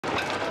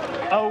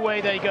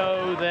Away they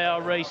go. They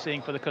are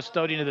racing for the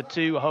custodian of the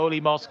two Holy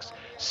Mosques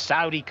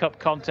Saudi Cup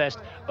contest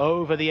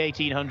over the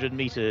 1800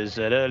 metres.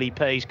 An early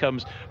pace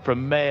comes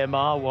from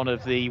Mayamar, one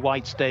of the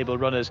white stable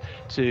runners,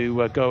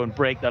 to go and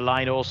break the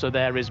line. Also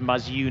there is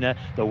Mazuna,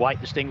 the white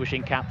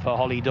distinguishing cap for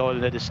Holly Doyle,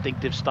 in a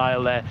distinctive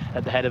style there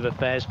at the head of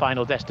affairs.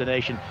 Final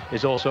destination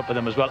is also up for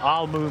them as well.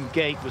 Al Moom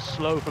Gate was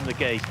slow from the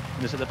gate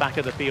and is at the back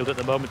of the field at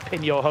the moment.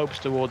 Pin Your Hopes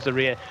towards the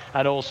rear,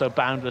 and also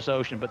Boundless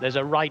Ocean. But there's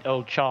a right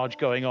old charge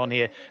going on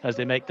here as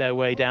they make their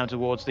way down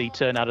towards the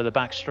turn out of the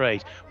back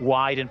straight.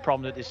 Wide and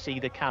prominent is See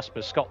the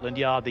Casper. Scotland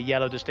Yard, the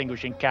yellow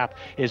distinguishing cap,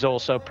 is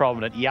also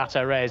prominent.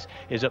 Yatarez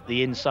is up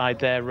the inside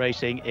there,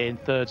 racing in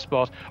third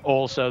spot.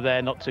 Also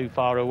there, not too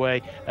far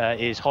away,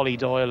 is Holly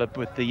Doyle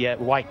with the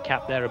white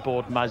cap there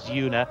aboard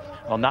Mazuna.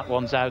 On that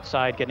one's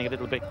outside, getting a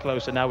little bit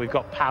closer now. We've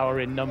got Power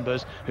in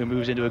Numbers, who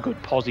moves into a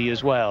good posse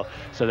as well.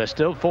 So there's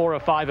still 4 or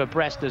 5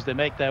 abreast as they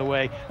make their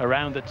way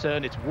around the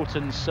turn. It's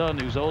Wootton Sun,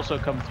 who's also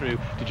come through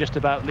to just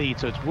about lead.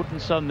 So it's Wootton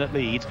Sun that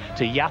leads,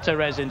 to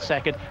Yatarez in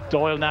second.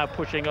 Doyle now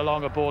pushing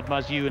along aboard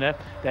Mazuna.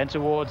 Then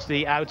towards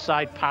the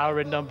outside, Power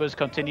in Numbers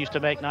continues to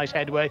make nice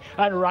headway.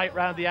 And right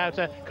round the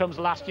outer comes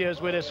last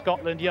year's winner,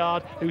 Scotland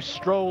Yard, who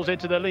strolls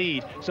into the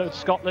lead. So it's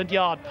Scotland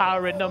Yard,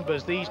 Power in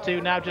Numbers. These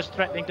two now just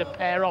threatening to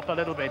pair off a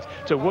little bit.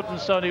 To Wootton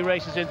Sun, who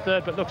races in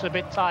third but looks a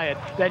bit tired.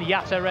 Then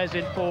Yatarez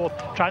in fourth,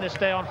 trying to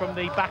stay on from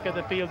the back of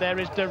the field. There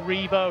is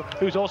Derivo,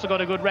 who's also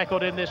got a good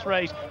record in this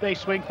race. They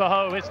swing for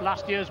home. It's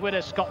last year's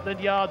winner, Scotland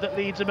Yard, that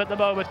leads them at the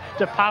moment,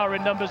 to Power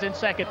in Numbers in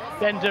second.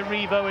 Then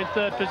Derivo in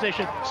third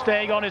position.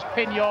 Staying on is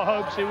Pin Your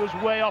Hopes, who was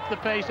way off the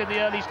pace in the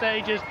early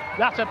stages.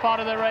 That's a part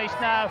of the race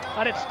now,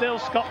 and it's still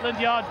Scotland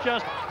Yard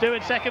just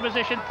doing second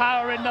position.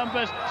 Power in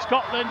Numbers.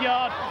 Scotland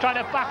Yard trying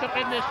to back up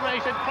in this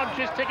race and punch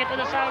his ticket to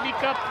the Saudi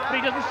Cup, but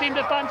he doesn't seem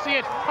to fancy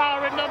it.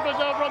 Power in Numbers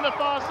over on the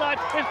far side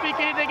is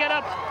beginning to get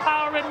up.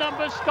 Power in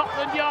Numbers,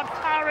 Scotland Yard,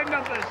 Power in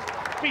Numbers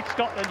beat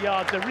Scotland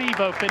Yard.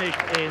 Derivo finished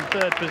in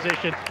third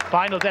position.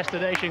 Final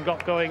destination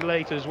got going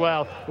late as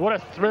well. What a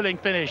thrilling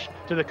finish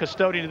to the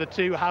custodian of the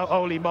two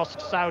Holy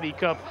Mosques Saudi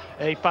Cup.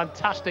 A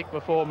fantastic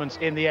performance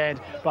in the end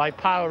by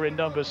Power in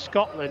Numbers.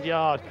 Scotland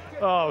Yard,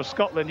 oh,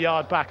 Scotland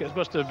Yard backers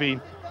must have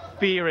been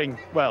fearing,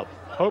 well,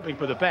 hoping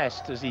for the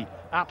best, as he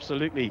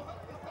absolutely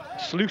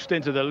sluiced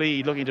into the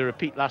lead, looking to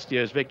repeat last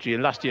year's victory,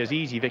 and last year's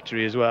easy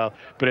victory as well.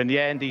 But in the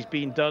end, he's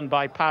been done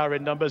by Power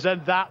in Numbers,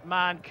 and that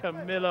man,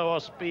 Camillo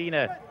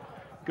Ospina.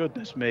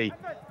 Goodness me.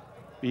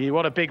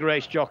 What a big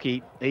race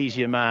jockey. He's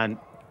your man.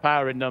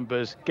 Power in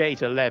Numbers,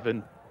 gate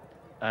 11.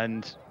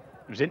 And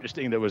it was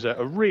interesting, there was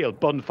a real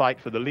bun fight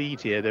for the lead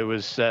here. There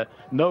was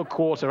no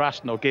quarter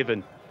asked nor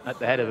given at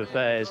the head of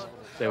affairs.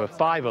 There were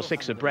 5 or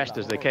 6 abreast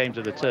as they came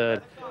to the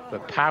turn.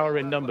 But Power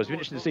in Numbers, we're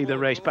interested to see the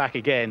race back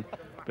again.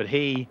 But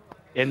he,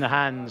 in the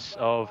hands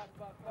of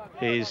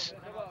his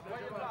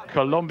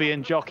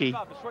Colombian jockey,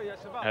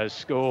 has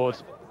scored.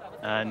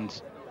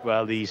 And,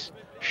 well, these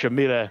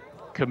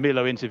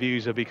Camillo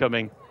interviews are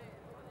becoming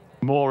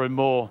more and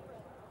more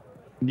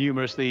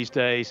numerous these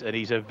days, and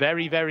he's a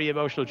very, very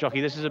emotional jockey.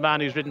 This is a man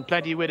who's ridden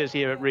plenty of winners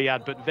here at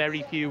Riyadh, but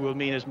very few will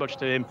mean as much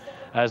to him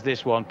as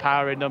this one.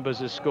 Power in Numbers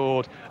has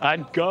scored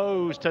and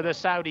goes to the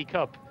Saudi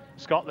Cup.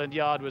 Scotland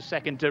Yard was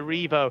second.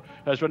 Derivo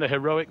has run a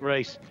heroic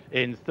race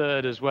in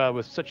third as well,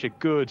 with such a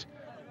good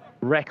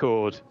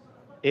record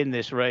in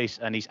this race,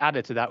 and he's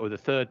added to that with a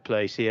third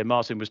place here.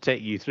 Martin was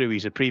taking you through.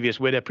 He's a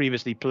previous winner,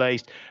 previously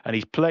placed, and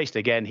he's placed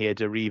again here,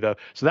 Derivo.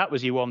 So that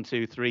was your 1,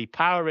 2, 3.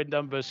 Power in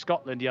Numbers,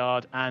 Scotland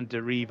Yard, and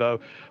Derivo.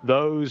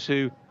 Those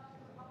who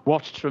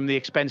watched from the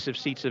expensive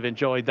seats have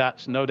enjoyed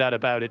that, no doubt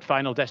about it.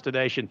 Final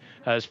destination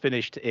has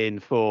finished in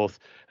fourth,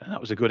 and that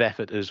was a good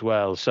effort as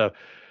well. So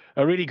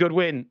a really good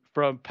win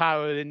from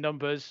Power in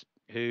Numbers,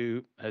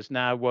 who has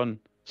now won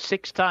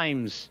 6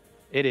 times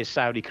in his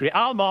Saudi career.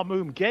 Al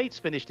Marmoom Gates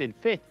finished in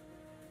 5th.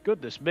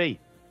 Goodness me.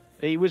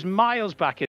 He was miles back in